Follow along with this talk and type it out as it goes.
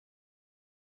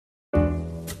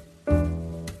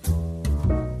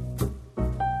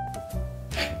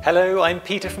Hello, I'm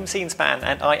Peter from Scenespan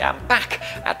and I am back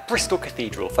at Bristol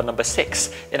Cathedral for number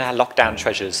 6 in our Lockdown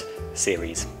Treasures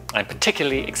series. I'm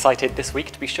particularly excited this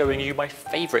week to be showing you my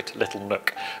favourite little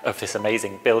nook of this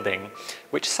amazing building,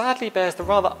 which sadly bears the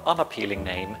rather unappealing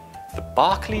name, the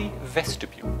Berkeley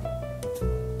Vestibule.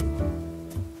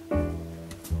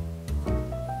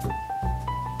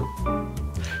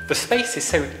 The space is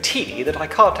so teeny that I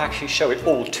can't actually show it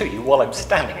all to you while I'm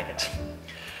standing in it.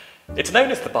 It's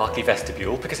known as the Berkeley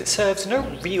Vestibule because it serves no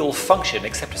real function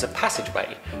except as a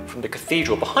passageway from the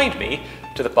cathedral behind me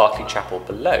to the Berkeley Chapel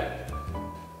below.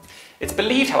 It's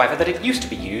believed, however, that it used to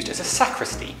be used as a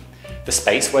sacristy, the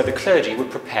space where the clergy would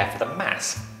prepare for the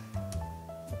Mass.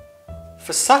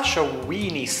 For such a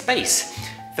weeny space,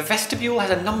 the vestibule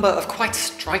has a number of quite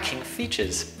striking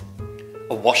features.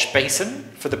 A wash basin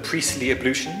for the priestly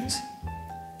ablutions,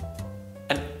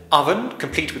 an oven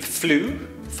complete with flue,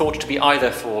 thought to be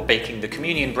either for baking the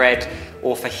communion bread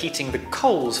or for heating the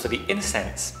coals for the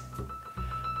incense,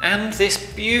 and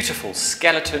this beautiful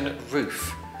skeleton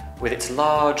roof with its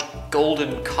large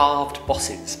golden carved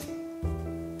bosses.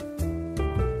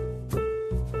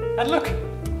 And look,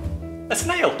 a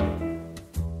snail!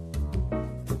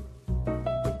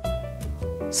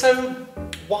 So,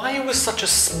 why was such a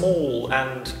small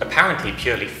and apparently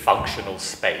purely functional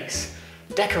space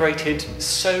decorated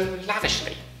so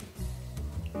lavishly?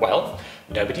 Well,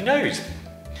 nobody knows.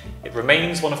 It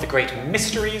remains one of the great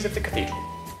mysteries of the cathedral.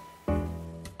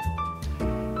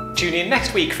 Tune in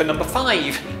next week for number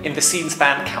 5 in the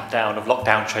Scenespan countdown of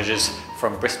lockdown treasures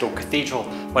from Bristol Cathedral,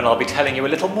 when I'll be telling you a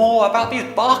little more about these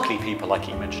Berkeley people I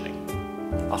keep mentioning.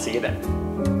 I'll see you then.